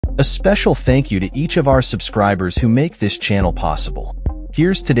A special thank you to each of our subscribers who make this channel possible.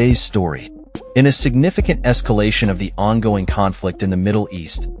 Here's today's story. In a significant escalation of the ongoing conflict in the Middle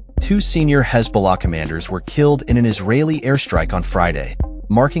East, 2 senior Hezbollah commanders were killed in an Israeli airstrike on Friday,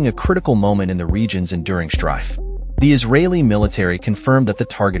 marking a critical moment in the region's enduring strife. The Israeli military confirmed that the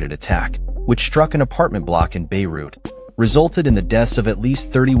targeted attack, which struck an apartment block in Beirut, resulted in the deaths of at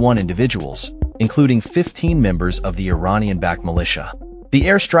least 31 individuals, including 15 members of the Iranian-backed militia. The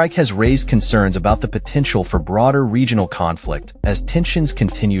airstrike has raised concerns about the potential for broader regional conflict as tensions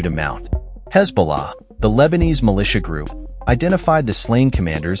continue to mount. Hezbollah, the Lebanese militia group, identified the slain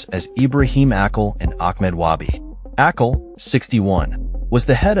commanders as Ibrahim Akil and Ahmed Wabi. Akil, 61, was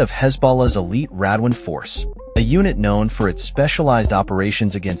the head of Hezbollah's elite Radwan force, a unit known for its specialized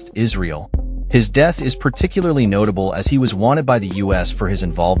operations against Israel. His death is particularly notable as he was wanted by the U.S. for his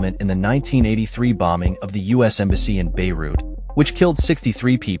involvement in the 1983 bombing of the U.S. Embassy in Beirut, which killed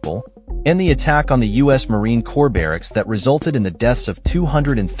 63 people, and the attack on the U.S. Marine Corps barracks that resulted in the deaths of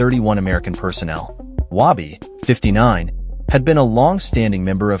 231 American personnel. Wabi, 59, had been a long-standing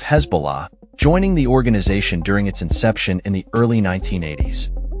member of Hezbollah, joining the organization during its inception in the early 1980s.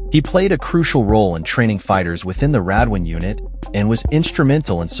 He played a crucial role in training fighters within the Radwan unit and was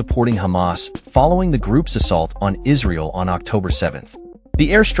instrumental in supporting Hamas following the group's assault on Israel on October 7th.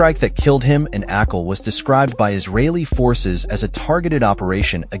 The airstrike that killed him and Akil was described by Israeli forces as a targeted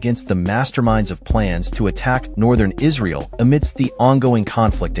operation against the masterminds of plans to attack northern Israel amidst the ongoing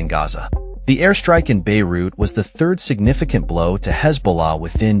conflict in Gaza. The airstrike in Beirut was the third significant blow to Hezbollah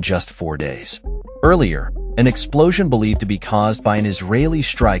within just 4 days. Earlier, an explosion believed to be caused by an Israeli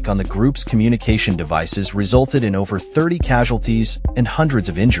strike on the group's communication devices resulted in over 30 casualties and hundreds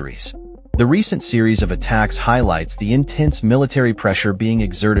of injuries. The recent series of attacks highlights the intense military pressure being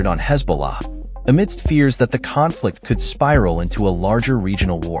exerted on Hezbollah, amidst fears that the conflict could spiral into a larger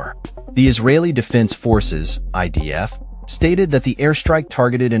regional war. The Israeli Defense Forces, IDF, stated that the airstrike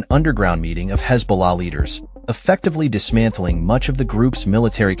targeted an underground meeting of Hezbollah leaders, effectively dismantling much of the group's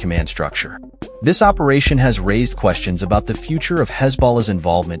military command structure. This operation has raised questions about the future of Hezbollah's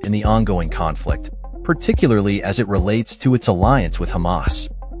involvement in the ongoing conflict, particularly as it relates to its alliance with Hamas.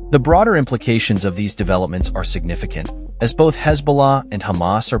 The broader implications of these developments are significant, as both Hezbollah and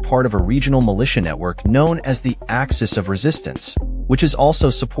Hamas are part of a regional militia network known as the Axis of Resistance, which is also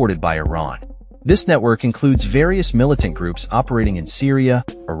supported by Iran. This network includes various militant groups operating in Syria,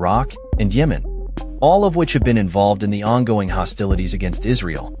 Iraq, and Yemen, all of which have been involved in the ongoing hostilities against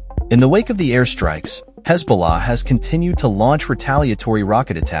Israel. In the wake of the airstrikes, Hezbollah has continued to launch retaliatory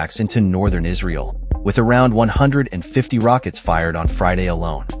rocket attacks into northern Israel, with around 150 rockets fired on Friday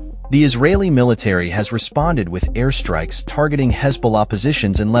alone. The Israeli military has responded with airstrikes targeting Hezbollah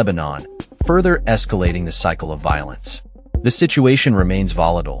positions in Lebanon, further escalating the cycle of violence. The situation remains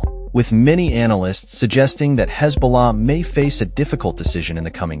volatile, with many analysts suggesting that Hezbollah may face a difficult decision in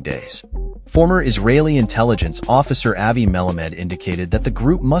the coming days. Former Israeli intelligence officer Avi Melamed indicated that the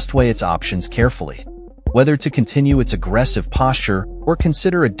group must weigh its options carefully, whether to continue its aggressive posture or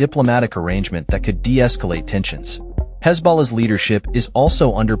consider a diplomatic arrangement that could de-escalate tensions. Hezbollah's leadership is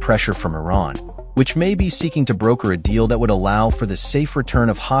also under pressure from Iran, which may be seeking to broker a deal that would allow for the safe return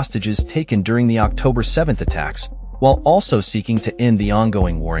of hostages taken during the October 7th attacks, while also seeking to end the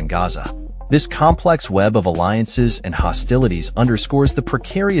ongoing war in Gaza. This complex web of alliances and hostilities underscores the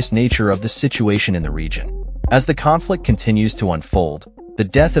precarious nature of the situation in the region. As the conflict continues to unfold, the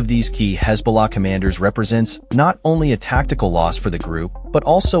death of these key Hezbollah commanders represents not only a tactical loss for the group, but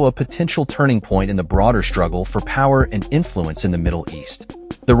also a potential turning point in the broader struggle for power and influence in the Middle East.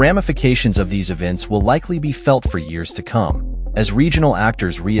 The ramifications of these events will likely be felt for years to come, as regional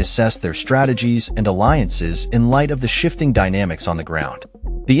actors reassess their strategies and alliances in light of the shifting dynamics on the ground.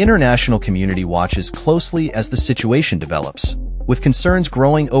 The international community watches closely as the situation develops, with concerns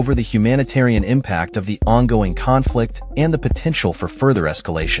growing over the humanitarian impact of the ongoing conflict and the potential for further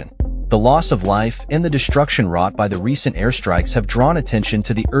escalation. The loss of life and the destruction wrought by the recent airstrikes have drawn attention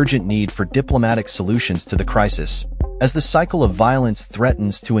to the urgent need for diplomatic solutions to the crisis, as the cycle of violence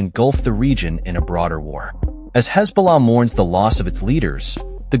threatens to engulf the region in a broader war. As Hezbollah mourns the loss of its leaders,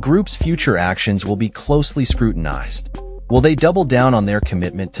 the group's future actions will be closely scrutinized. Will they double down on their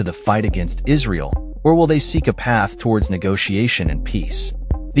commitment to the fight against Israel, or will they seek a path towards negotiation and peace?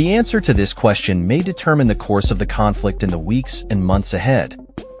 The answer to this question may determine the course of the conflict in the weeks and months ahead,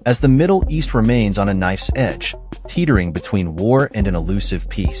 as the Middle East remains on a knife's edge, teetering between war and an elusive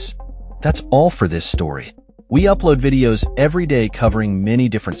peace. That's all for this story. We upload videos every day covering many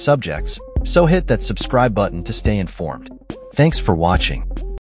different subjects, so hit that subscribe button to stay informed. Thanks for watching.